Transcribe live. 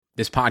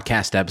This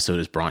podcast episode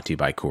is brought to you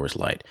by Coors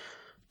Light.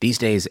 These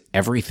days,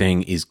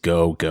 everything is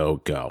go, go,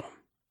 go.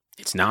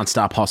 It's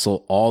nonstop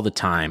hustle all the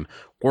time.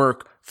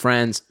 Work,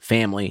 friends,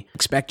 family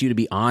expect you to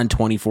be on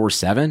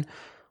 24/7.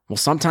 Well,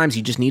 sometimes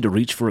you just need to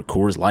reach for a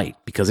Coors Light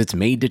because it's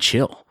made to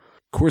chill.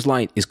 Coors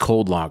Light is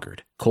cold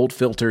lagered, cold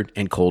filtered,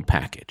 and cold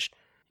packaged.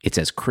 It's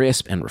as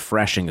crisp and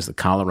refreshing as the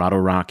Colorado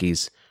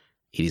Rockies.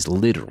 It is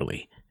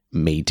literally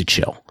made to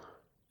chill.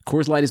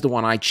 Coors Light is the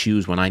one I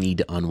choose when I need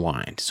to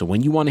unwind. So when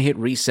you want to hit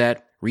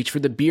reset, reach for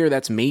the beer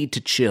that's made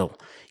to chill.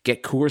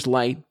 Get Coors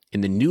Light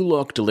in the new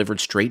look delivered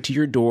straight to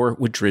your door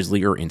with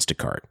Drizzly or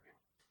Instacart.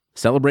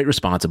 Celebrate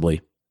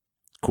responsibly.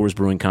 Coors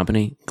Brewing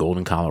Company,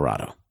 Golden,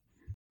 Colorado.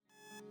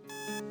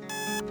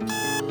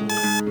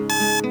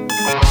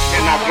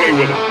 Cannot play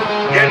with him.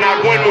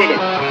 Cannot win with him.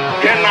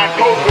 Cannot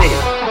coach with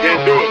him.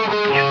 Can't do it.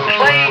 You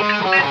play to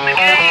win the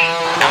game.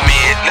 I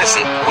mean,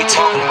 listen, we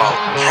talking about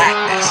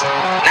practice.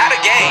 Not a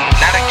game,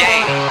 not a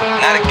game,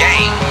 not a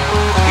game.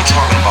 We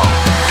talking about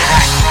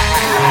practice.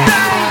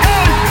 Down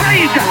goes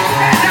Frazier.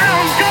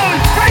 Down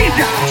goes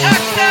Frazier.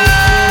 Touchdown!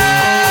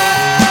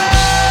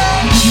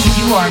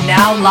 You are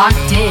now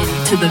locked in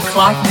to the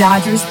Clock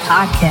Dodgers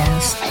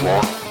podcast.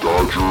 Clock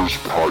Dodgers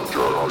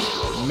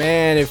Podcast.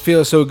 Man, it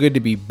feels so good to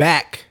be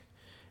back.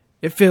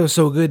 It feels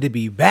so good to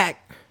be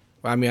back.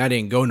 Well, I mean, I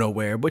didn't go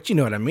nowhere, but you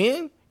know what I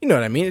mean? You know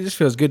what I mean? It just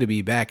feels good to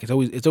be back. It's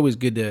always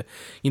good to,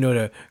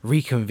 to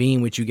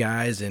reconvene with you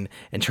guys and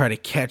try to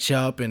catch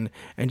up and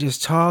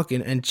just talk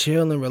and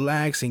chill and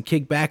relax and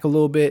kick back a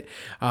little bit.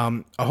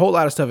 A whole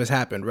lot of stuff has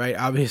happened, right?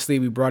 Obviously,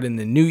 we brought in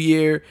the new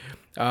year.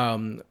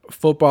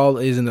 Football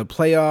is in the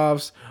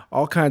playoffs.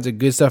 All kinds of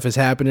good stuff is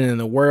happening in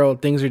the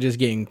world. Things are just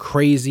getting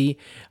crazy.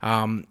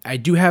 I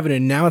do have an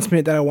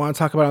announcement that I want to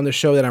talk about on the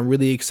show that I'm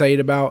really excited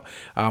about.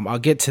 I'll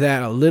get to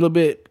that a little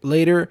bit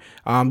later.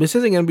 This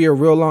isn't going to be a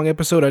real long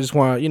episode. I just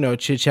want to,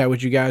 chit chat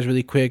with you guys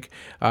really quick.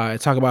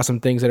 Talk about some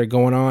things that are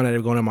going on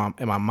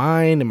in my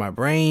mind, in my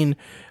brain,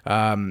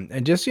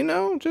 and just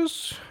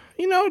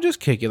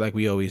kick it like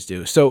we always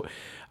do. So,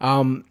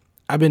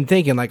 I've been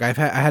thinking, like, I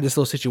had this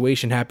little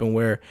situation happen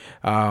where,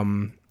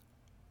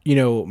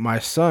 my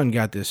son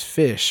got this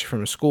fish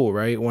from school,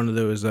 right? One of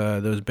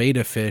those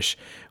beta fish,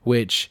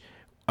 which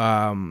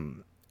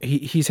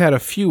he's had a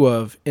few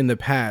of in the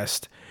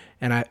past,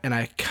 and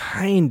I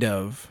kind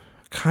of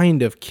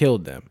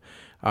killed them,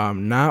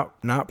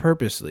 not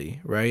purposely,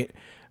 right?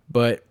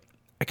 But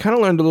I kind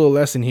of learned a little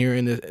lesson here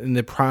in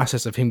the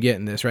process of him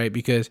getting this, right?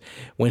 Because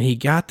when he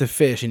got the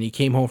fish and he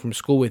came home from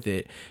school with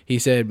it, he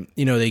said,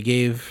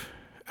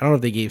 I don't know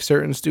if they gave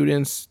certain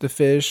students the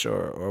fish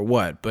or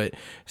what, but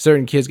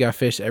certain kids got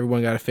fish.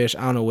 Everyone got a fish.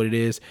 I don't know what it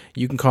is.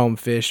 You can call them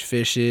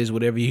fishes,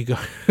 whatever you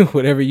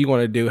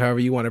want to do, however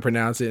you want to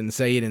pronounce it and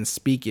say it and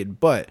speak it.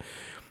 But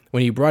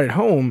when he brought it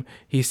home,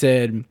 he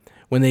said,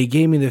 when they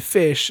gave me the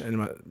fish,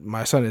 and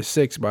my son is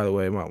 6, by the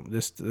way,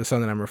 the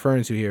son that I'm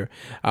referring to here,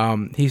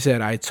 he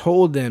said, I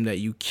told them that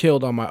you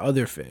killed all my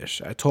other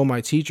fish. I told my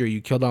teacher you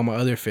killed all my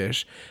other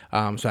fish,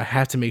 so I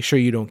have to make sure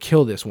you don't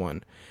kill this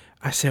one.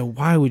 I said,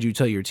 why would you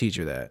tell your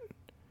teacher that?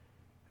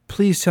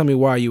 Please tell me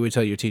why you would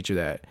tell your teacher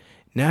that.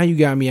 Now you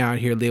got me out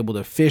here labeled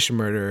a fish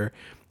murderer.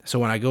 So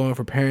when I go in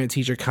for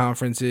parent-teacher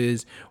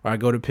conferences or I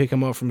go to pick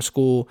him up from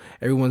school,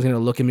 everyone's going to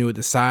look at me with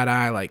the side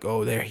eye like,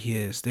 oh, there he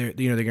is. They're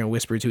going to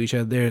whisper to each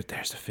other,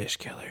 there's the fish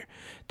killer.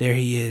 There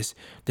he is.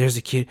 There's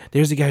the kid.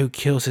 There's the guy who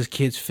kills his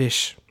kid's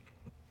fish.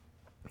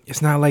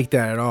 It's not like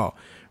that at all.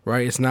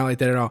 Right? It's not like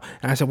that at all.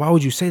 And I said, why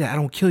would you say that? I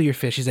don't kill your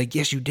fish. He's like,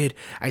 yes, you did.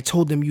 I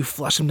told them you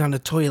flushed them down the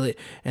toilet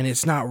and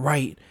it's not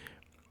right.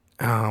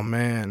 Oh,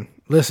 man.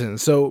 Listen,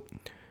 so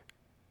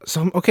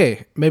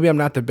okay, maybe I'm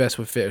not the best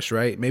with fish,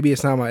 right? Maybe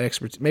it's not my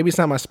expertise. Maybe it's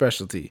not my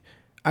specialty.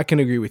 I can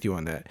agree with you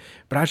on that.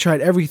 But I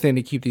tried everything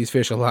to keep these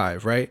fish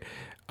alive, right?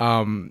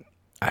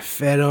 I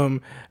fed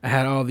them. I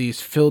had all these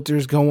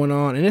filters going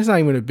on. And it's not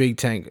even a big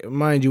tank.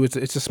 Mind you, it's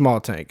a small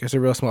tank. It's a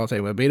real small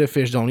tank. But beta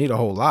fish don't need a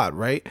whole lot,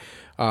 right?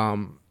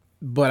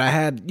 But I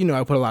had,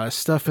 I put a lot of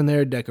stuff in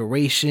there,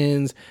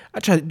 decorations.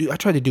 I tried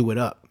to do it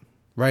up,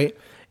 right?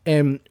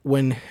 And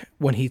when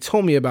he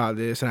told me about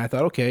this, and I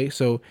thought, okay,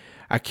 so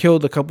I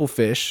killed a couple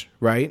fish,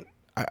 right?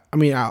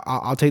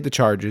 I'll take the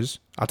charges.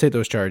 I'll take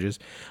those charges.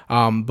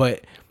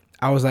 But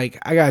I was like,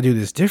 I gotta do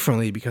this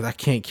differently because I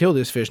can't kill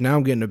this fish. Now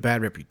I'm getting a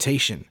bad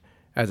reputation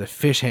as a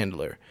fish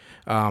handler,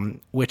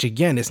 which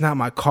again, it's not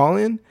my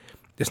calling.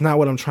 It's not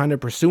what I'm trying to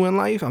pursue in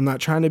life. I'm not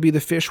trying to be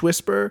the fish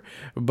whisperer,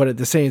 but at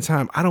the same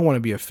time, I don't want to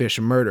be a fish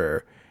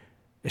murderer.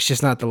 It's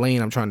just not the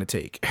lane I'm trying to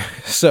take.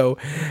 So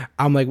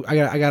I'm like,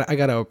 I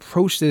gotta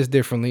approach this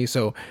differently.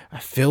 So I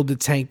filled the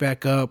tank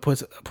back up,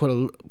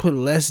 put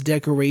less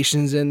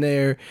decorations in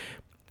there.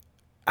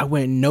 I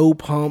went no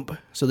pump,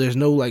 so there's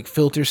no like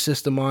filter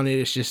system on it.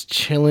 It's just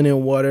chilling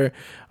in water.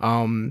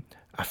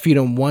 I feed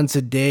them once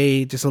a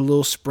day, just a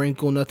little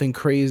sprinkle, nothing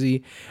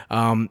crazy.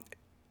 And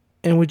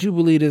would you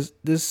believe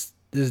this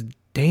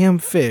damn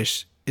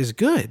fish is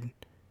good?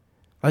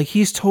 Like,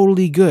 he's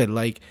totally good.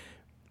 Like,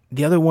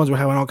 the other ones were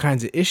having all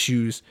kinds of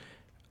issues,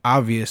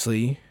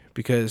 obviously,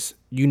 because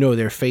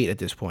their fate at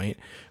this point.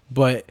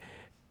 But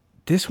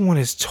this one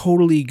is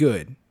totally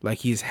good. Like,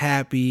 he's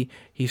happy.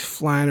 He's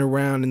flying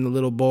around in the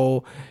little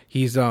bowl.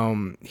 He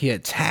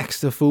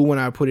attacks the food when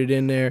I put it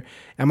in there.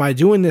 Am I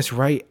doing this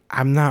right?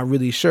 I'm not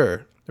really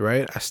sure,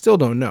 right? I still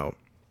don't know.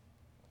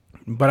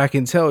 But I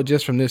can tell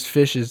just from this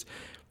fishes.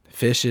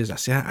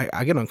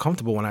 I get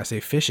uncomfortable when I say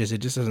fishes. It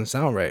just doesn't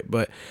sound right.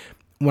 But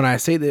when I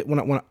say that,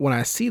 when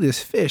I see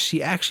this fish,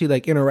 he actually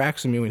like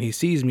interacts with me when he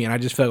sees me, and I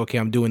just feel like, okay,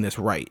 I'm doing this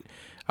right.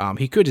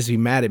 He could just be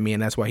mad at me,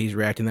 and that's why he's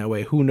reacting that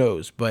way. Who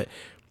knows? But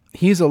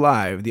he's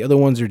alive. The other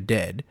ones are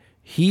dead.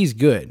 He's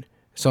good.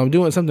 So I'm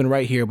doing something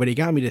right here. But it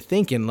got me to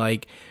thinking,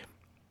 like,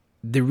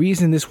 the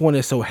reason this one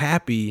is so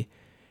happy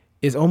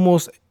is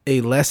almost a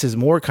less is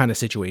more kind of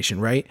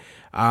situation, right?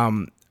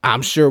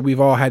 I'm sure we've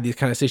all had these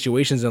kind of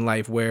situations in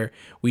life where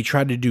we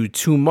try to do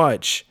too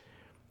much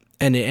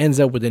and it ends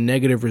up with a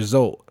negative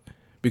result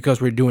because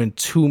we're doing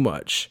too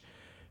much,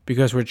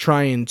 because we're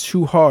trying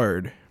too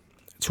hard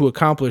to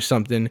accomplish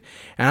something.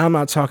 And I'm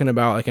not talking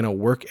about like in a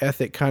work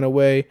ethic kind of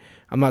way.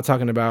 I'm not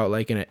talking about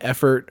like in an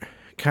effort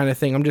kind of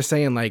thing. I'm just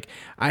saying, like,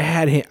 I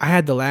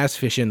had the last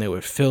fish in there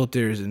with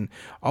filters and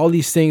all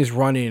these things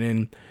running,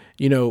 and,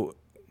 you know,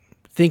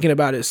 thinking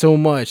about it so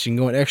much and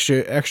going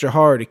extra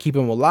hard to keep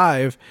him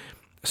alive,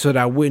 so that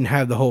I wouldn't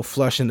have the whole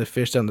flushing the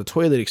fish down the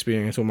toilet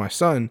experience with my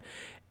son.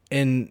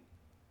 And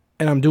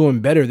I'm doing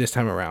better this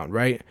time around,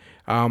 right?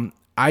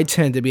 I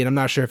tend to be, and I'm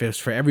not sure if it's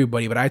for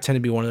everybody, but I tend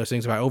to be one of those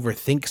things, if I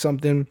overthink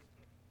something,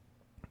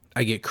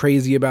 I get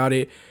crazy about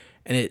it,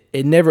 and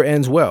it never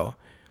ends well.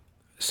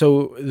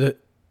 So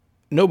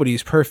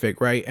nobody's perfect,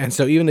 right? And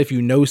so even if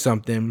you know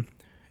something,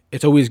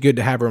 it's always good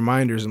to have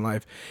reminders in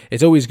life.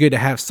 It's always good to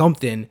have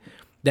something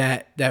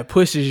that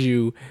pushes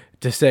you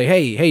to say,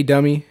 hey,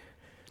 dummy,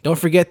 don't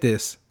forget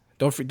this.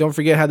 Don't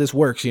forget how this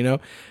works, you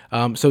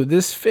know? So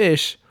this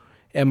fish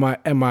and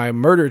my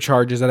murder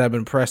charges that have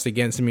been pressed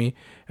against me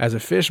as a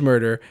fish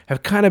murderer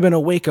have kind of been a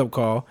wake-up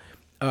call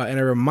and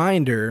a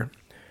reminder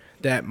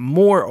that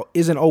more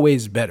isn't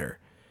always better,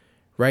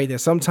 right? That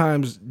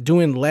sometimes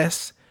doing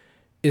less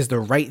is the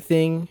right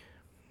thing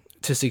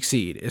to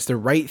succeed. It's the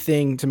right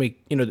thing to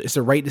make, you know, it's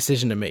the right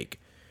decision to make.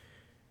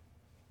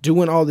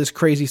 Doing all this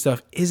crazy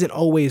stuff isn't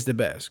always the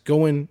best.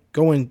 Going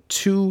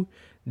too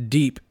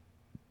deep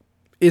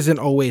isn't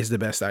always the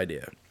best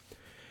idea.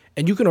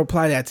 And you can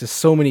apply that to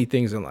so many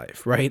things in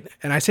life, right?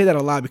 And I say that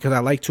a lot because I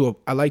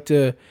like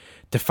to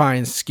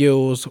define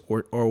skills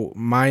or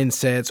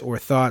mindsets or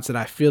thoughts that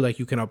I feel like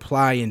you can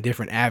apply in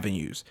different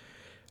avenues.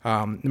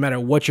 No matter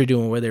what you're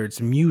doing, whether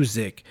it's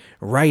music,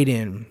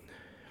 writing,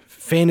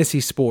 fantasy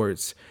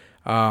sports,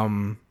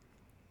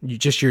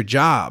 just your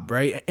job,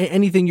 right?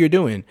 Anything you're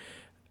doing,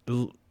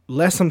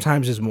 less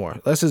sometimes is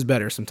more. Less is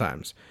better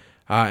sometimes.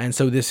 And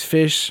so this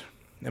fish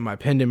and my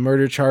pending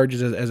murder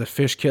charges as a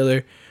fish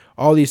killer,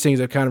 all these things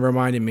have kind of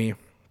reminded me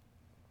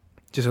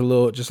just a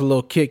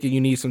little kick that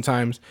you need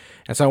sometimes.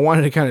 And so I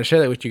wanted to kind of share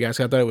that with you guys.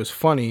 I thought it was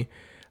funny,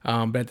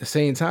 but at the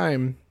same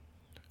time,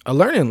 a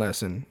learning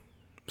lesson.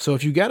 So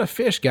if you got a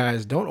fish,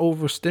 guys, don't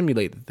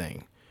overstimulate the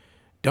thing.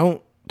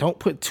 Don't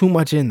put too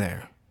much in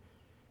there.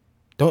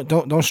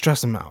 Don't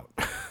stress him out.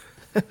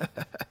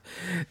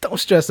 Don't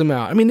stress him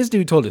out. I mean, this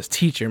dude told his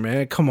teacher,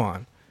 man, come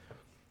on.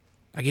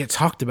 I get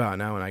talked about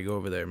now when I go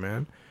over there,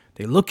 man.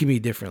 They look at me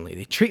differently.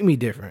 They treat me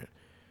different.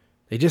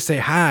 They just say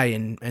hi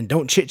and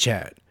don't chit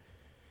chat.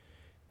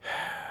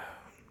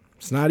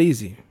 It's not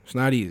easy. It's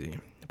not easy.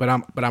 But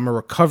I'm a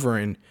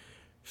recovering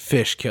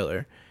fish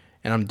killer,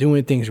 and I'm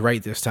doing things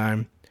right this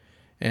time.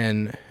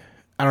 And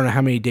I don't know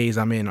how many days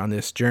I'm in on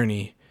this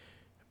journey,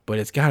 but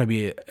it's got to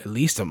be at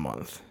least a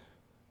month.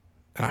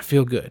 And I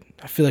feel good.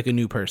 I feel like a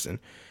new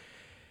person.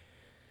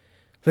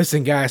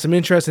 Listen, guys, some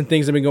interesting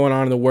things have been going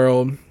on in the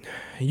world.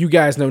 You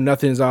guys know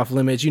nothing's off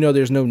limits. You know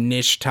there's no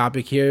niche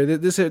topic here.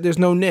 There's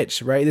no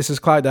niche, right? This is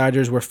Clock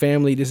Dodgers. We're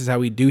family. This is how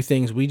we do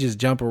things. We just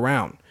jump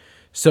around.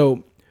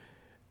 So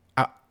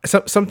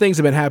some things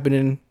have been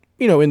happening,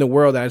 you know, in the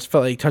world that I just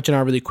felt like touching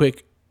on really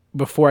quick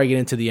before I get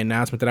into the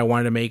announcement that I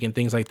wanted to make and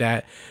things like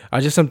that.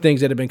 Just some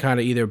things that have been kind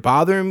of either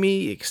bothering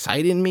me,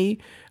 exciting me,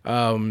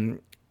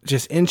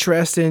 just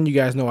interesting. You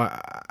guys know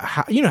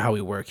how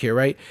we work here,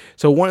 right?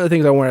 So one of the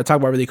things I wanted to talk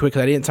about really quick,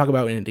 because I didn't talk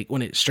about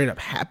when it straight up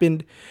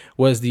happened,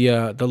 was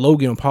the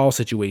Logan Paul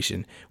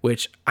situation,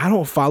 which I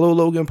don't follow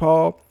Logan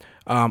Paul.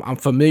 I'm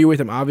familiar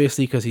with him,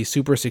 obviously, because he's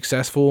super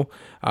successful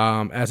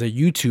as a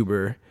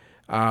YouTuber,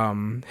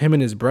 him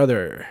and his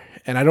brother.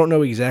 And I don't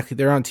know exactly,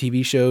 they're on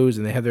TV shows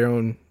and they have their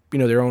own, you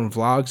know, their own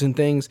vlogs and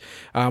things,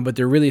 but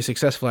they're really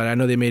successful at it. I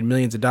know they made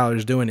millions of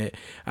dollars doing it.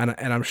 And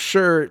I'm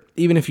sure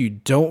even if you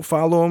don't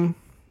follow them,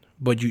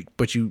 but you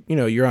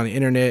know, you're on the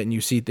internet and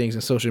you see things in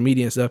social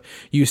media and stuff,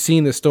 you've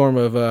seen the storm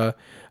of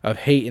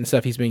hate and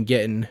stuff he's been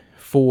getting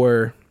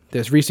for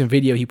this recent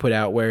video he put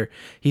out where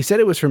he said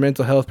it was for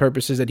mental health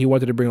purposes, that he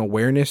wanted to bring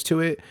awareness to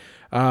it.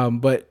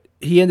 But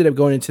he ended up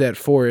going into that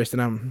forest,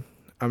 and I'm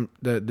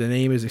the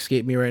name has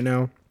escaped me right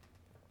now,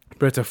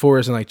 but it's a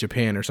forest in like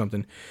Japan or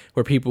something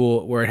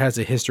where it has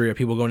a history of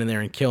people going in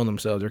there and killing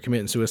themselves or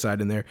committing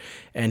suicide in there.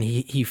 And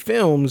he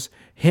films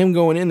him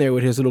going in there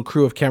with his little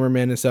crew of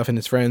cameramen and stuff and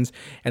his friends,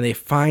 and they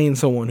find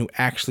someone who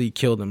actually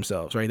killed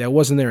themselves, right? That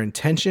wasn't their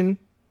intention.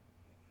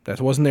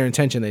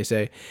 They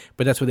say,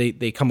 but that's what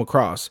they come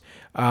across.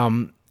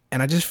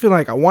 And I just feel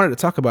like I wanted to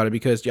talk about it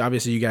because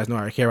obviously you guys know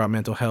I care about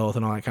mental health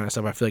and all that kind of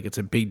stuff. I feel like it's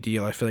a big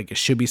deal. I feel like it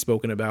should be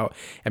spoken about.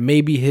 And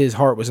maybe his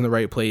heart was in the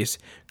right place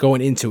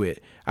going into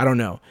it. I don't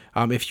know.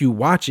 If you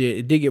watch it,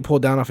 it did get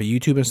pulled down off of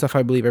YouTube and stuff,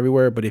 I believe,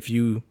 everywhere. But if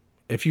you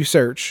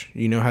search,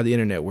 you know how the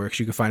internet works.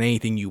 You can find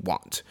anything you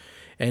want.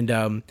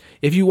 And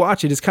if you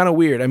watch it, it's kind of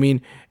weird. I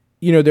mean,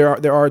 you know,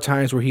 there are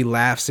times where he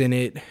laughs in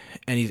it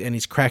and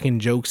he's cracking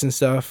jokes and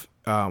stuff.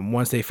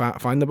 Once they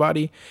find the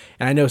body,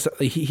 and I know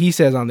he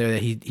says on there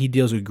that he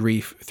deals with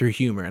grief through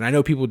humor, and I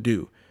know people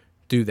do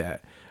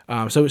that.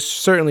 So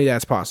certainly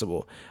that's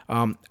possible.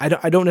 I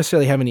don't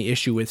necessarily have any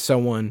issue with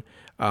someone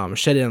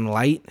shedding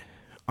light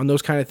on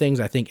those kind of things.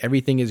 I think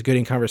everything is good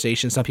in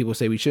conversation. Some people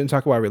say we shouldn't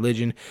talk about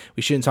religion,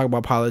 we shouldn't talk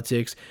about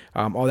politics.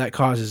 All that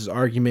causes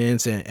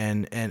arguments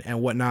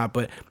and whatnot.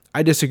 But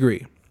I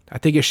disagree. I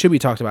think it should be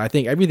talked about. I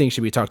think everything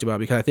should be talked about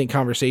because I think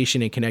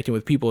conversation and connecting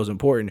with people is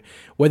important.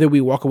 Whether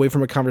we walk away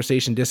from a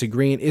conversation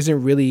disagreeing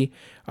isn't really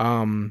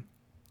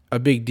a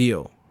big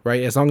deal,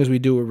 right? As long as we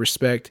do it with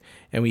respect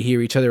and we hear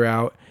each other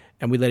out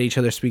and we let each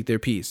other speak their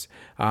piece.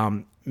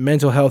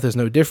 Mental health is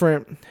no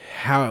different.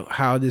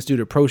 How this dude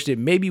approached it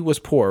maybe was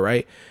poor,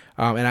 right?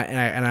 And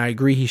I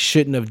agree he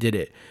shouldn't have did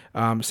it.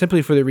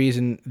 Simply for the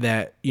reason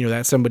that, you know,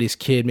 that's somebody's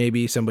kid,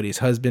 maybe somebody's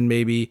husband,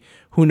 maybe,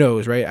 who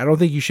knows, right? I don't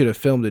think you should have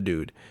filmed the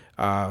dude.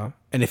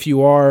 And if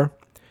you are,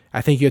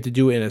 I think you have to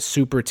do it in a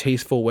super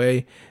tasteful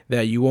way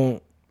that you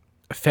won't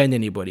offend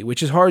anybody,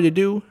 which is hard to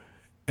do.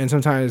 And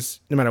sometimes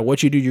no matter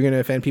what you do, you're going to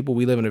offend people.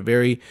 We live in a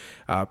very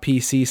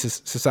PC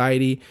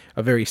society,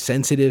 a very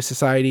sensitive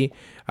society.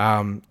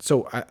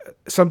 So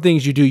some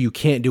things you do, you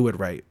can't do it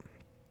right.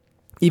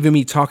 Even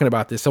me talking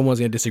about this, someone's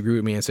going to disagree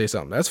with me and say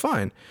something. That's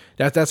fine.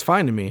 That's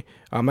fine to me.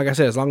 Like I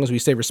said, as long as we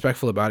stay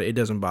respectful about it, it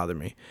doesn't bother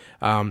me.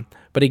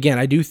 But again,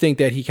 I do think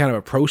that he kind of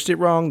approached it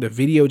wrong. The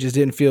video just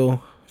didn't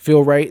feel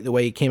right the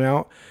way it came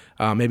out.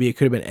 Maybe it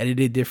could have been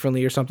edited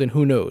differently or something.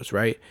 Who knows,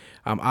 right?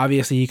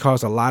 Obviously, he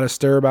caused a lot of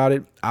stir about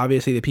it.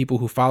 Obviously, the people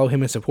who follow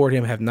him and support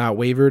him have not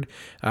wavered.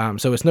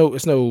 So it's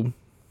no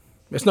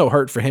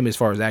hurt for him as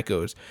far as that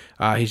goes.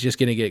 He's just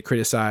going to get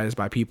criticized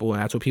by people,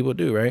 and that's what people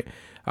do, right?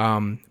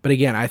 But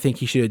again, I think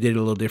he should have did it a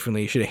little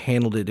differently. He should have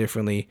handled it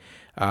differently.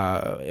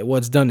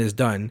 What's done is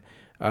done.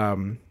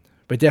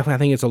 But definitely, I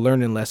think it's a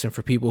learning lesson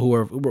for people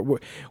who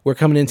we're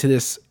coming into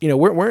this. You know,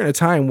 we're in a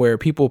time where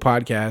people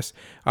podcast.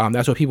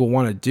 That's what people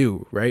want to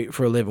do, right,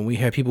 for a living. We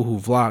have people who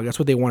vlog. That's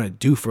what they want to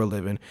do for a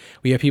living.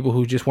 We have people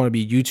who just want to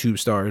be YouTube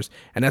stars,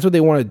 and that's what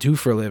they want to do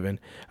for a living.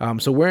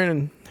 So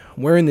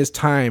we're in this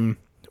time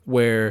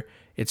where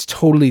it's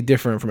totally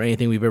different from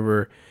anything we've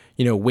ever,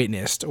 you know,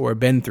 witnessed or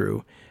been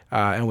through.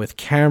 And with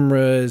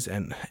cameras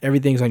and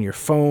everything's on your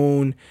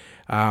phone,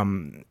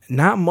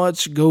 not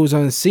much goes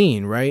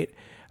unseen, right?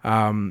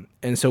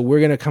 And so we're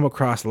going to come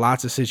across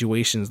lots of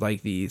situations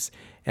like these.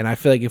 And I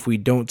feel like if we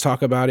don't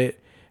talk about it,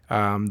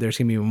 there's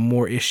going to be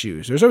more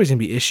issues. There's always going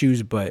to be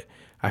issues, but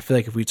I feel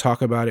like if we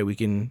talk about it, we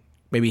can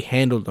maybe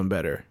handle them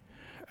better.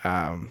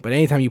 But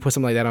anytime you put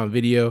something like that on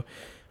video,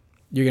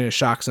 you're going to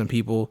shock some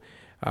people.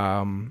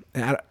 And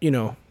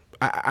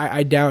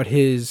I doubt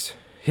his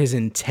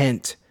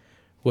intent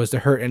was to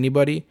hurt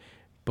anybody,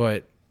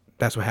 but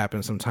that's what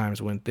happens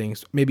sometimes when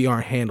things maybe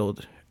aren't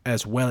handled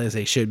as well as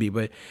they should be.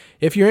 But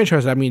if you're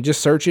interested, I mean,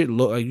 just search it.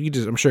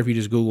 I'm sure if you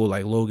just Google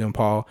like Logan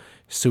Paul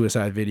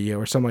suicide video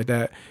or something like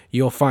that,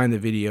 you'll find the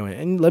video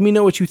and let me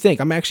know what you think.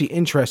 I'm actually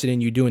interested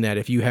in you doing that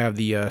if you have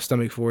the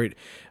stomach for it.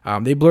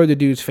 They blurred the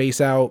dude's face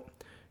out.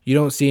 You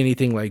don't see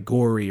anything like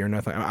gory or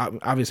nothing.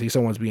 Obviously,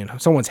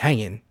 someone's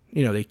hanging.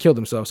 You know, they killed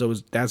themselves, so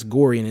that's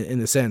gory in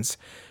the sense.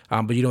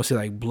 But you don't see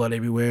like blood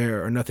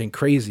everywhere or nothing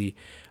crazy.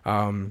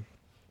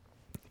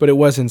 But it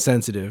was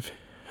insensitive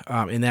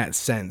in that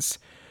sense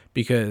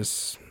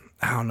because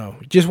I don't know.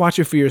 Just watch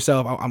it for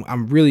yourself.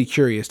 I'm really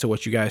curious to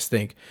what you guys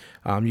think.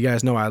 You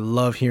guys know I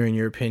love hearing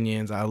your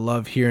opinions. I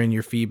love hearing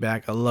your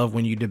feedback. I love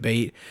when you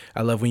debate.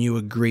 I love when you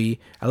agree.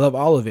 I love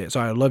all of it. So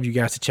I'd love you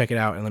guys to check it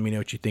out and let me know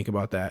what you think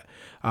about that.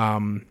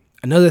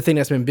 Another thing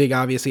that's been big,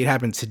 obviously, it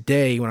happened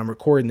today when I'm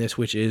recording this,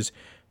 which is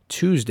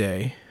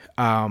Tuesday,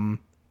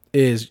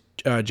 is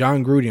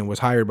John Gruden was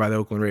hired by the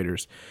Oakland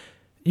Raiders.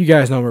 You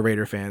guys know I'm a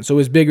Raider fan, so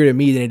it's bigger to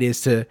me than it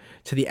is to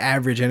the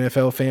average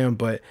NFL fan,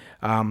 but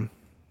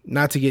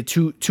not to get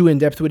too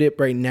in-depth with it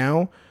right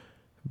now,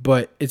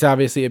 but it's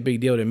obviously a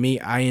big deal to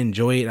me. I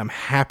enjoy it. I'm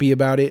happy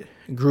about it.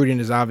 Gruden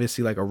is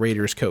obviously like a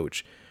Raiders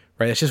coach,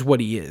 right? That's just what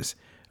he is.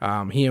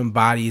 He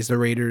embodies the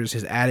Raiders,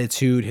 his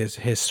attitude,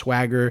 his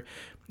swagger,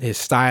 his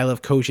style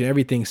of coaching,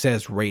 everything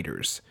says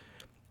Raiders.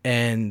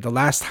 And the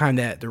last time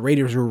that the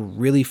Raiders were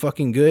really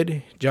fucking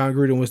good, John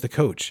Gruden was the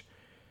coach.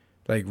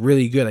 Like,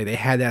 really good. Like, they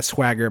had that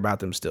swagger about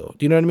them still.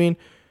 Do you know what I mean?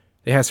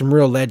 They had some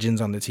real legends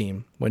on the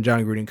team when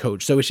John Gruden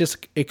coached. So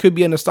it could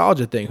be a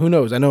nostalgia thing. Who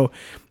knows? I know,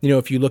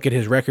 if you look at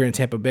his record in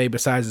Tampa Bay,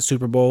 besides the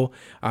Super Bowl,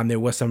 there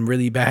was some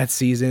really bad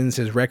seasons.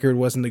 His record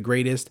wasn't the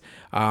greatest.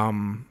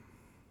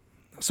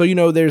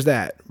 So, there's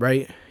that,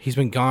 right? He's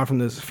been gone from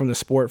the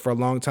sport for a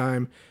long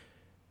time.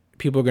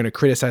 People are going to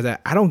criticize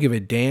that. I don't give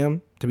a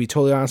damn, to be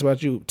totally honest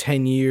about you.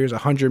 10 years,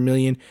 $100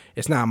 million.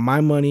 It's not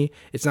my money.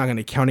 It's not going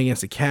to count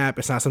against the cap.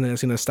 It's not something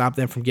that's going to stop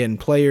them from getting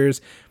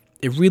players.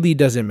 It really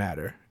doesn't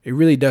matter. It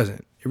really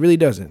doesn't. It really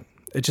doesn't.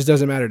 It just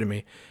doesn't matter to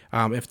me.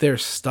 If they're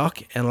stuck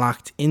and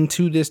locked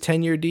into this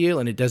 10-year deal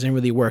and it doesn't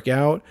really work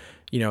out,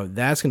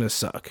 that's going to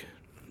suck.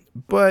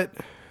 But,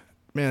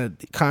 man,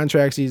 the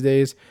contracts these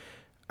days,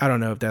 I don't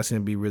know if that's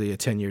going to be really a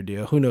 10-year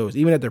deal. Who knows?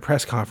 Even at the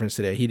press conference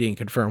today, he didn't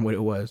confirm what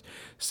it was.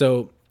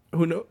 So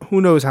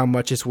who knows how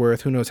much it's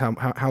worth? Who knows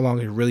how long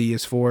it really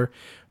is for?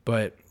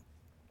 But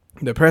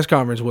the press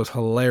conference was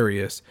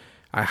hilarious.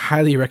 I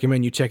highly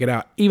recommend you check it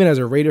out. Even as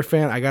a Raider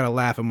fan, I got to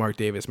laugh at Mark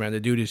Davis, man.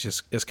 The dude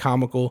is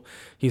comical.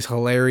 He's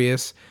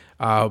hilarious.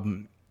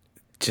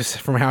 Just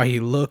from how he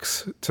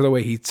looks to the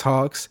way he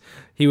talks,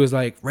 he was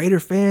like,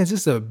 Raider fans,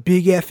 this is a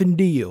big effing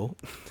deal.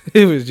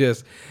 It was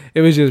just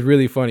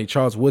really funny.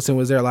 Charles Woodson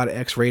was there, a lot of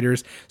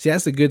ex-Raiders. See,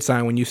 that's a good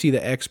sign. When you see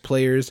the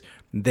ex-players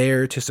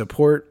there to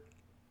support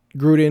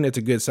Gruden, it's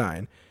a good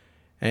sign.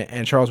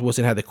 And Charles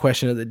Woodson had the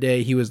question of the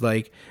day. He was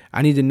like,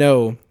 I need to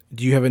know,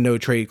 do you have a no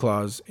trade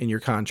clause in your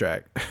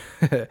contract?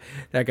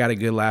 That got a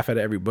good laugh out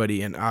of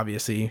everybody. And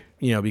obviously,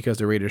 because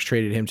the Raiders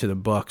traded him to the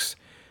Bucs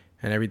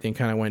and everything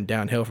kind of went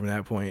downhill from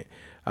that point.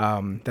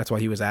 That's why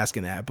he was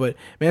asking that. But,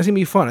 man, it's going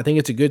to be fun. I think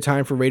it's a good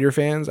time for Raider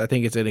fans. I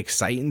think it's an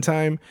exciting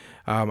time.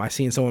 I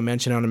seen someone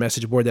mention on a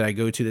message board that I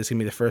go to, this is going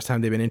to be the first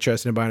time they've been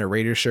interested in buying a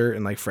Raider shirt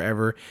in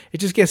forever. It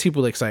just gets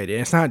people excited.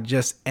 And it's not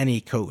just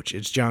any coach.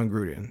 It's John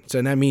Gruden.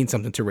 So that means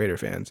something to Raider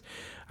fans.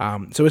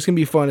 So it's going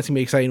to be fun. It's going to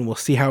be exciting. We'll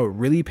see how it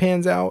really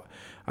pans out.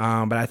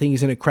 But I think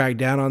he's going to crack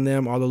down on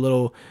them. All the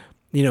little,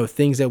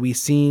 things that we've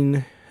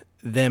seen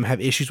them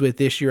have issues with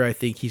this year, I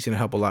think he's going to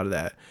help a lot of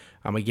that.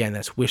 Again,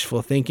 that's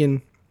wishful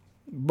thinking,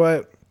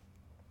 but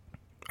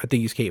I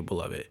think he's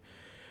capable of it.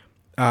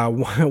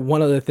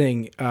 One other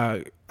thing,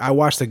 I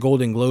watched the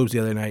Golden Globes the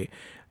other night.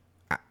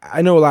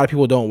 I know a lot of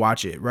people don't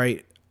watch it,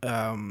 right?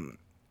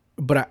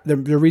 But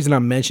the reason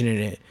I'm mentioning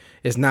it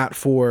is not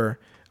for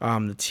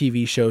the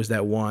TV shows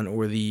that won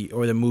or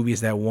the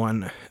movies that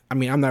won. I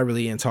mean, I'm not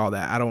really into all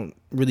that. I don't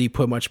really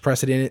put much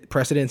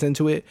precedence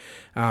into it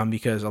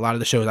because a lot of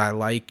the shows I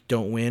like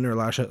don't win, or a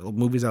lot of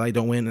movies I like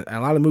don't win. And a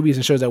lot of movies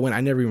and shows that win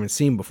I never even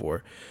seen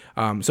before.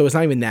 So it's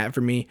not even that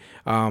for me.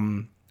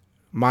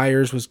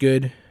 Myers was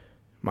good.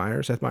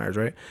 Seth Meyers,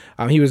 right?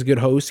 He was a good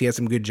host. He had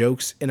some good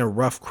jokes in a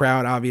rough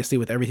crowd, obviously,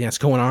 with everything that's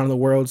going on in the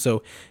world.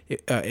 So,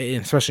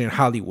 especially in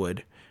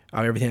Hollywood.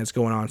 Everything that's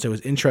going on. So it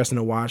was interesting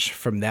to watch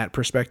from that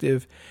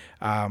perspective.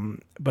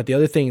 But the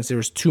other things, there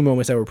was two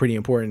moments that were pretty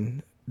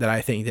important that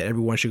I think that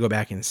everyone should go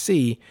back and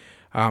see,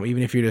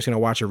 even if you're just going to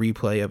watch a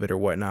replay of it or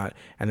whatnot.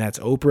 And that's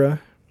Oprah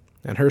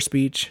and her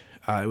speech.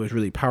 It was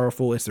really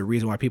powerful. It's the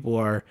reason why people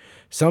are,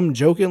 some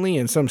jokingly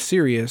and some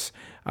serious,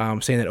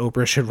 saying that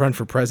Oprah should run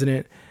for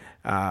president.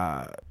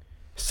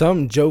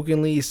 Some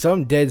jokingly,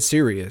 some dead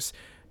serious.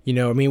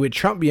 With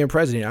Trump being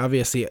president,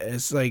 obviously,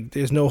 it's like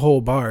there's no whole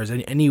bars.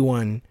 And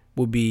anyone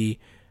would be,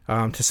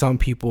 to some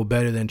people,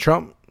 better than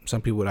Trump.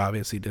 Some people would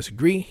obviously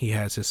disagree. He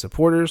has his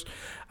supporters.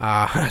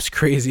 As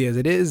crazy as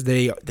it is,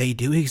 they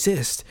do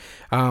exist.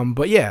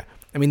 But yeah,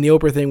 I mean, the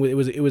Oprah thing,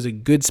 it was a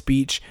good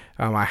speech.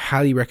 I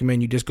highly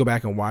recommend you just go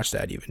back and watch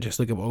that. Even just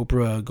look up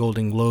Oprah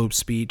Golden Globe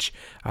speech.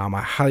 I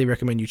highly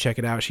recommend you check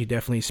it out. She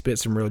definitely spit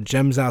some real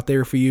gems out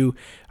there for you.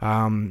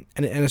 And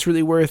it's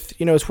really worth,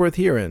 it's worth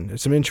hearing.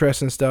 It's some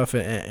interesting stuff,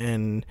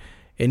 and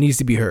it needs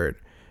to be heard.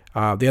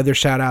 The other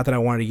shout out that I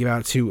wanted to give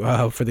out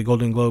to for the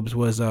Golden Globes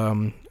was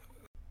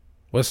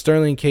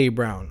Sterling K.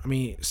 Brown. I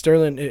mean,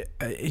 Sterling,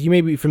 you may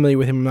be familiar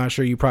with him. I'm not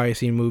sure. You've probably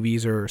seen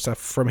movies or stuff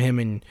from him,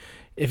 and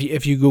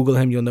if you Google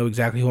him, you'll know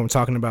exactly who I'm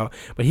talking about.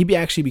 But he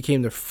actually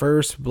became the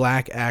first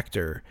black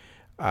actor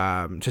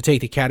to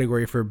take the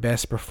category for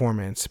best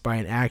performance by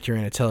an actor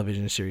in a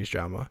television series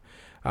drama.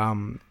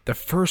 The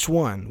first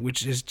one,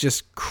 which is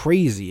just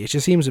crazy. It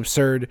just seems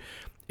absurd.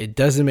 It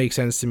doesn't make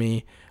sense to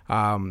me.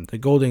 The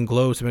Golden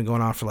Globes have been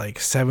going on for like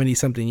 70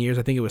 something years.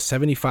 I think it was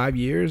 75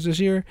 years this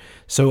year.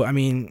 So, I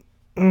mean,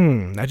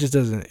 it just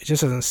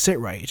doesn't sit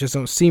right. It just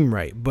don't seem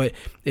right, but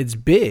it's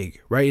big,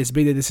 right? It's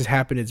big that this has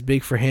happened. It's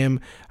big for him.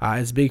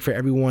 It's big for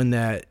everyone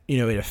that,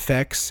 it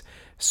affects.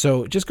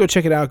 So just go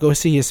check it out. Go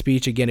see his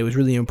speech again. It was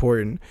really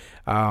important.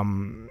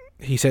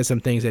 He said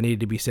some things that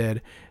needed to be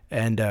said,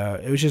 and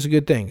it was just a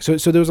good thing. So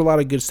there was a lot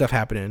of good stuff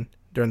happening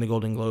during the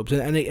Golden Globes.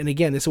 And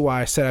again, this is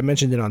why I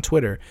mentioned it on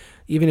Twitter.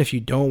 Even if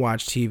you don't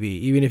watch TV,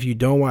 even if you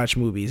don't watch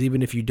movies,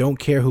 even if you don't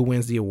care who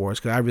wins the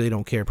awards, because I really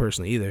don't care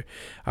personally either,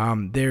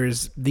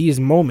 there's these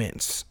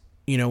moments,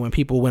 when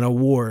people win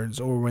awards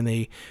or when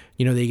they,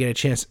 they get a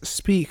chance to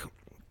speak,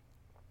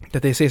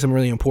 that they say some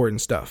really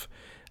important stuff.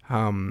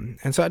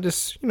 And so I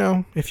just,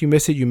 if you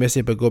miss it, you miss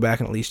it, but go back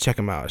and at least check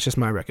them out. It's just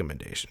my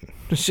recommendation.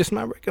 It's just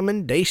my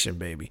recommendation,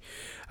 baby.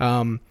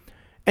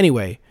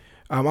 Anyway,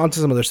 on to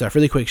some other stuff.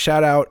 Really quick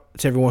shout out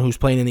to everyone who's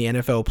playing in the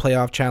NFL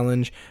Playoff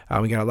Challenge.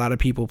 We got a lot of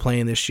people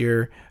playing this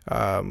year.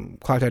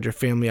 Clock Dodger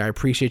family, I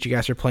appreciate you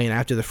guys for playing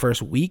after the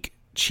first week.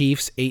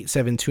 Chiefs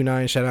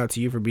 8729, shout out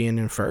to you for being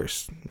in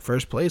first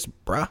place,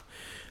 bruh.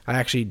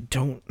 I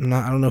don't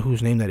know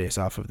whose name that is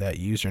off of that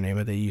username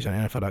that they use on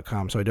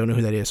NFL.com, so I don't know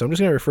who that is. So I'm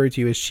just going to refer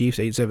to you as Chiefs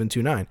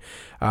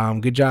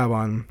 8729. Good job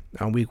on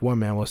week 1,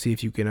 man. We'll see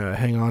if you can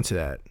hang on to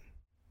that.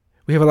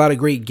 We have a lot of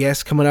great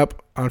guests coming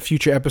up on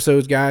future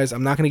episodes, guys.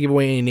 I'm not going to give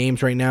away any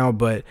names right now,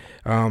 but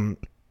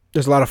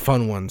there's a lot of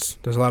fun ones.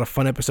 There's a lot of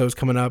fun episodes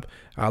coming up.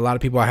 A lot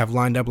of people I have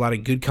lined up, a lot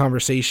of good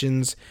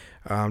conversations,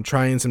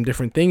 trying some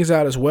different things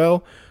out as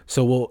well.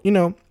 So I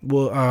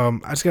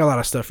just got a lot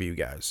of stuff for you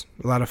guys,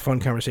 a lot of fun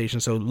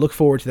conversations. So look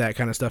forward to that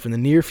kind of stuff in the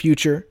near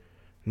future,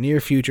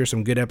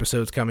 some good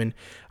episodes coming.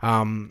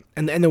 And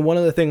then one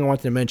other thing I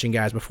wanted to mention,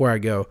 guys, before I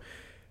go,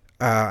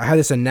 I had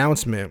this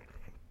announcement.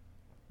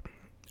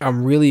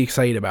 I'm really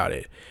excited about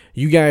it.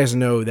 You guys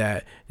know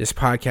that this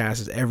podcast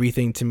is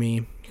everything to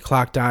me.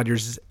 Clock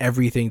Dodgers is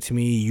everything to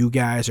me. You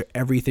guys are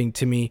everything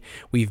to me.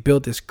 We've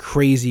built this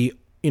crazy,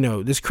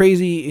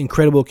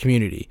 incredible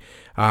community.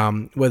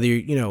 Whether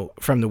you're,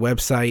 from the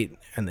website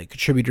and the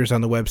contributors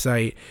on the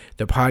website,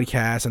 the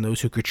podcast and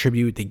those who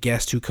contribute, the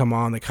guests who come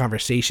on, the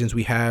conversations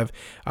we have,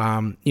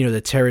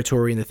 the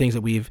territory and the things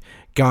that we've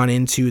gone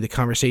into, the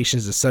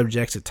conversations, the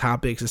subjects, the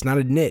topics. It's not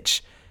a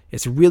niche.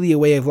 It's really a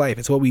way of life.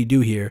 It's what we do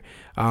here.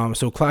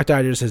 So Clock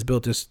Dodgers has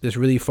built this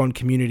really fun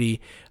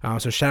community.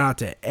 So shout out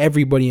to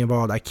everybody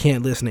involved. I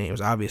can't list names,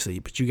 obviously,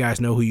 but you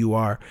guys know who you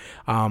are.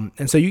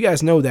 And so you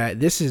guys know that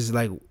this is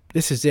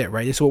it,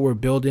 right? This is what we're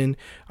building.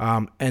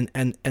 And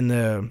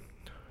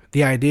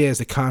the idea is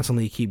to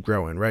constantly keep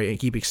growing, right? And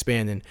keep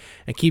expanding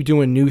and keep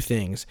doing new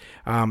things.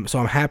 So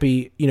I'm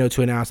happy,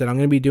 to announce that I'm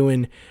going to be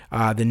doing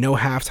the No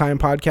Halftime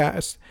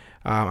podcast.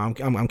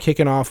 I'm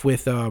kicking off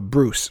with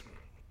Bruce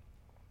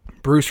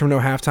from No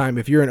Halftime.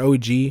 If you're an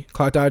OG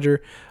Clock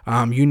Dodger,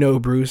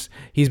 Bruce.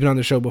 He's been on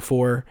the show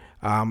before.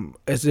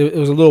 It was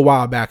a little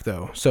while back,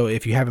 though. So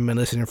if you haven't been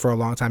listening for a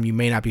long time, you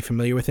may not be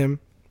familiar with him.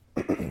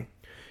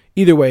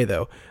 Either way,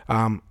 though,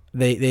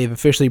 they've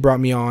officially brought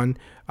me on.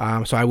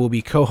 So I will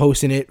be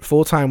co-hosting it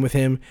full-time with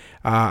him.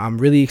 I'm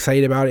really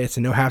excited about it. It's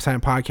a No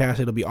Halftime podcast.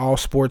 It'll be all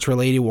sports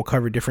related. We'll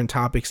cover different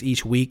topics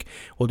each week.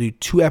 We'll do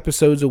 2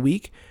 episodes a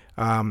week.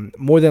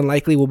 More than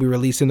likely we'll be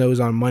releasing those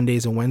on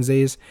Mondays and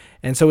Wednesdays.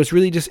 And so it's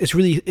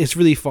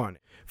really fun.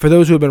 For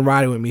those who have been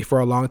riding with me for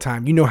a long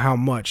time, you know how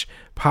much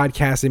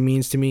podcasting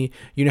means to me.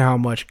 You know how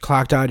much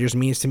Clock Dodgers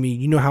means to me.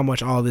 You know how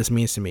much all of this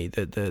means to me.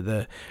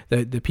 The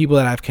people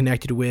that I've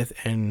connected with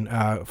and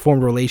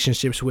formed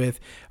relationships with.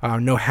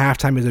 No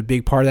Halftime is a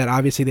big part of that.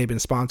 Obviously, they've been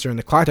sponsoring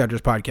the Clock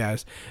Dodgers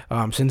podcast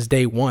since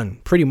day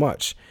one, pretty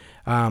much.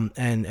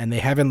 And they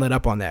haven't let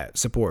up on that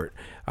support.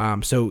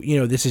 So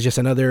this is just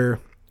another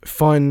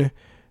fun,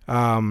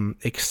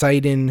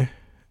 exciting,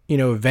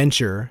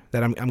 venture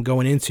that I'm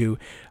going into.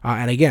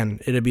 And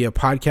again, it'll be a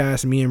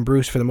podcast, me and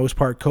Bruce for the most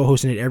part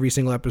co-hosting it every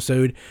single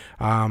episode.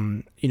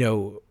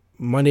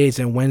 Mondays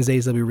and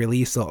Wednesdays they'll be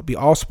released. They'll be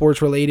all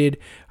sports related.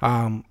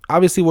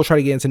 Obviously we'll try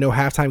to get into No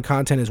Halftime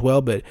content as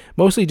well, but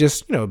mostly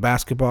just,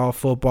 basketball,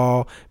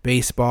 football,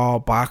 baseball,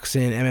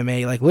 boxing,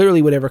 MMA, like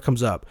literally whatever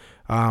comes up.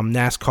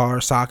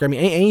 NASCAR, soccer. I mean,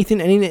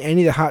 anything,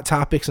 any of the hot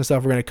topics and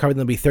stuff we're going to cover.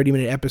 There'll be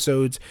 30-minute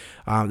episodes.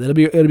 It'll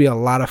be a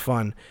lot of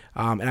fun.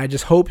 And I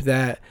just hope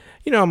that,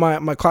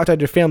 my Clock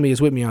Dodger family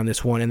is with me on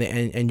this one,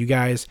 and you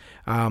guys,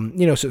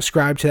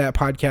 subscribe to that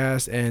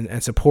podcast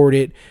and support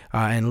it,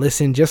 and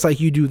listen just like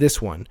you do this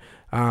one,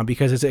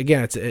 because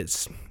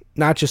it's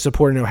not just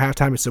supporting No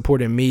Halftime, it's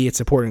supporting me, it's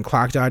supporting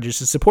Clock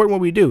Dodgers, it's supporting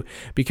what we do,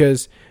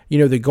 because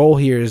the goal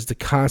here is to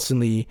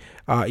constantly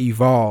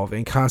evolve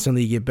and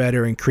constantly get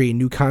better and create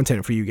new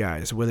content for you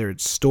guys, whether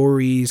it's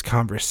stories,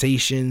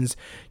 conversations,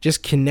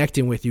 just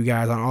connecting with you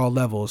guys on all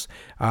levels.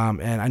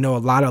 And I know a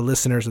lot of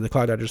listeners of the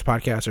Clock Dodgers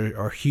podcast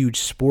are huge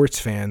sports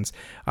fans,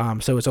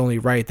 so it's only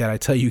right that I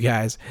tell you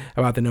guys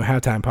about the No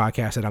Halftime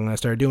podcast that I'm going to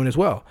start doing as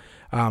well.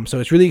 So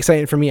it's really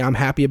exciting for me. I'm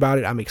happy about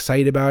it. I'm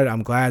excited about it.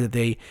 I'm glad that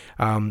they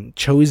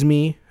chose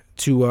me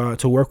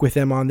to work with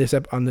them on this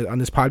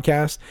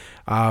podcast.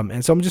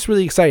 And so I'm just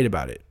really excited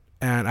about it.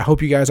 And I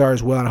hope you guys are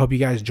as well. And I hope you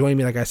guys join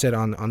me, like I said,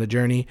 on the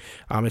journey.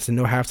 It's the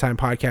No Halftime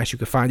podcast. You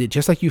can find it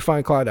just like you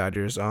find Clock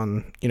Dodgers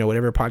on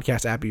whatever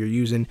podcast app you're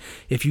using.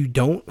 If you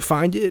don't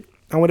find it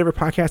on whatever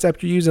podcast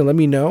app you're using, let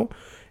me know.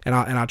 And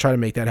I'll try to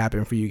make that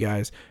happen for you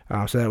guys.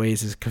 So that way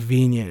it's as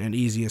convenient and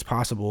easy as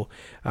possible.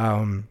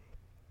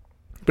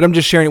 But I'm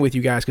just sharing it with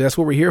you guys because that's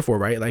what we're here for,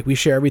 right? Like we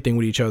share everything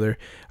with each other.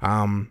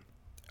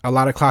 A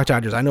lot of Clock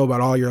Dodgers, I know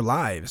about all your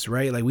lives,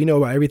 right? Like we know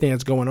about everything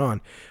that's going on.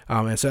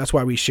 And so that's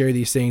why we share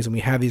these things and we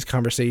have these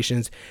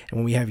conversations. And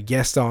when we have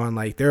guests on,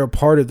 like they're a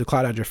part of the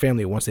Clock Dodger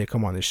family once they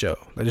come on the show.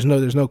 Like,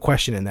 there's no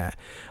question in that.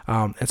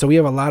 And so we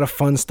have a lot of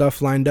fun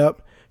stuff lined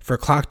up for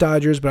Clock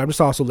Dodgers, but I'm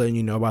just also letting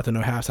you know about the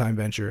No Halftime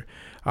venture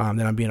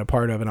that I'm being a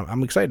part of, and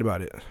I'm excited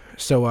about it.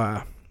 So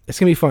it's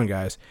going to be fun,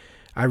 guys.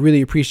 I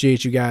really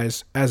appreciate you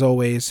guys, as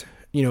always,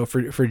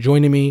 for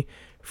joining me,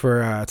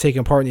 for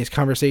taking part in these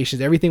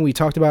conversations. Everything we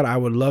talked about, I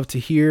would love to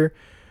hear,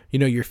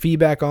 your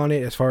feedback on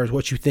it as far as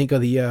what you think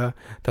of the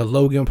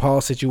Logan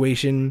Paul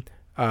situation.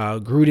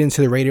 Gruden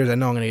to the Raiders. I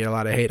know I'm going to get a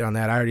lot of hate on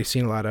that. I already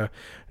seen a lot of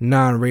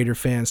non-Raider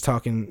fans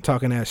talking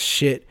ass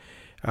shit.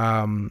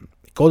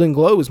 Golden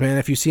Globes, man.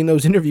 If you've seen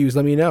those interviews,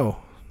 let me know.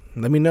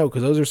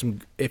 Because those are some,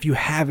 if you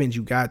haven't,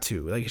 you got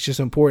to. It's just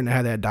important to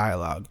have that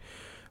dialogue.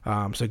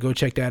 So go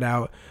check that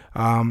out.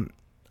 I'm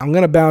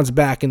going to bounce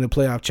back in the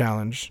playoff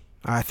challenge.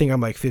 I think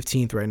I'm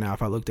 15th right now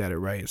if I looked at it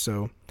right.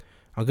 So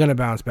I'm going to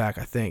bounce back,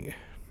 I think.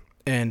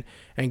 And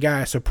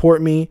guys,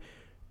 support me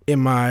in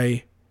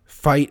my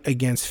fight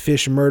against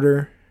Fish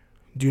murder.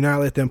 Do not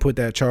let them put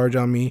that charge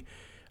on me.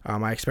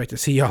 I expect to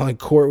see y'all in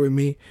court with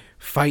me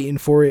fighting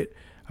for it.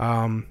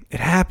 It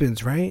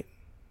happens, right?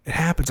 It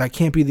happens. I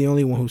can't be the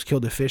only one who's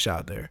killed a fish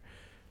out there.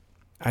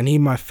 I need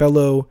my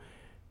fellow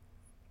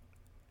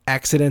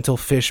accidental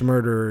fish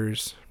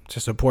murderers to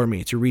support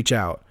me, to reach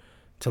out,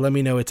 to let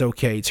me know it's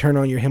okay. Turn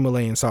on your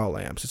Himalayan salt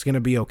lamps. It's going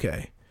to be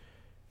okay.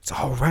 It's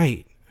all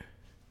right.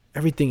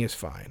 Everything is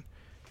fine.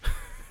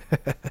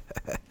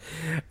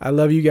 I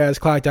love you guys,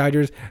 Clock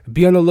Dodgers.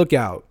 Be on the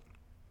lookout.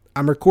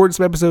 I'm recording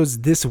some episodes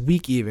this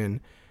week even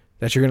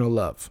that you're going to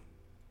love.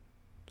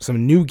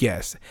 Some new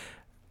guests.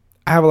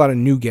 I have a lot of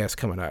new guests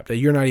coming up that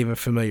you're not even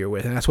familiar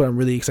with, and that's what I'm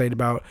really excited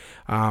about.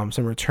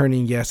 Some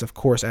returning guests, of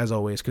course, as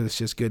always, because it's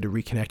just good to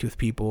reconnect with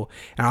people,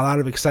 and a lot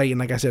of exciting,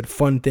 like I said,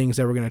 fun things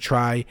that we're going to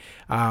try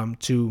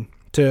to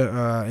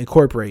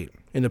incorporate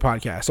in the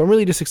podcast. So I'm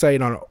really just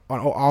excited on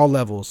all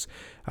levels.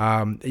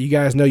 You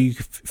guys know you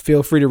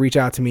feel free to reach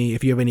out to me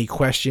if you have any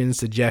questions,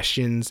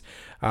 suggestions,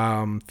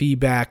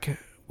 feedback,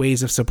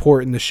 ways of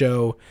supporting the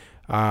show.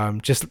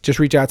 Just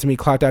reach out to me.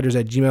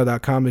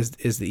 clockdodgers@gmail.com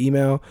is the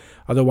email.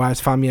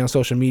 Otherwise, find me on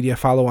social media.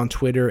 Follow on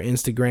Twitter,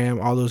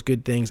 Instagram, all those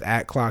good things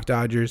at Clock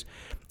Dodgers.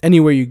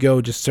 Anywhere you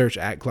go, just search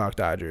at Clock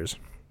Dodgers,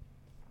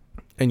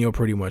 and you'll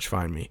pretty much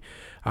find me.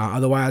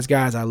 Otherwise,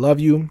 guys, I love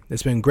you.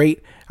 It's been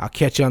great. I'll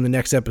catch you on the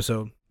next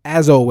episode.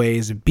 As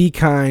always, be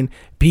kind,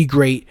 be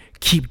great,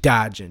 keep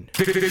dodging.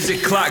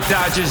 Visit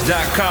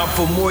ClockDodgers.com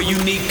for more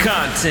unique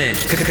content.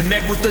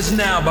 Connect with us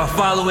now by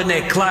following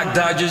at Clock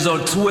Dodgers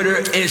on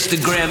Twitter,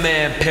 Instagram,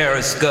 and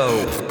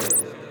Periscope.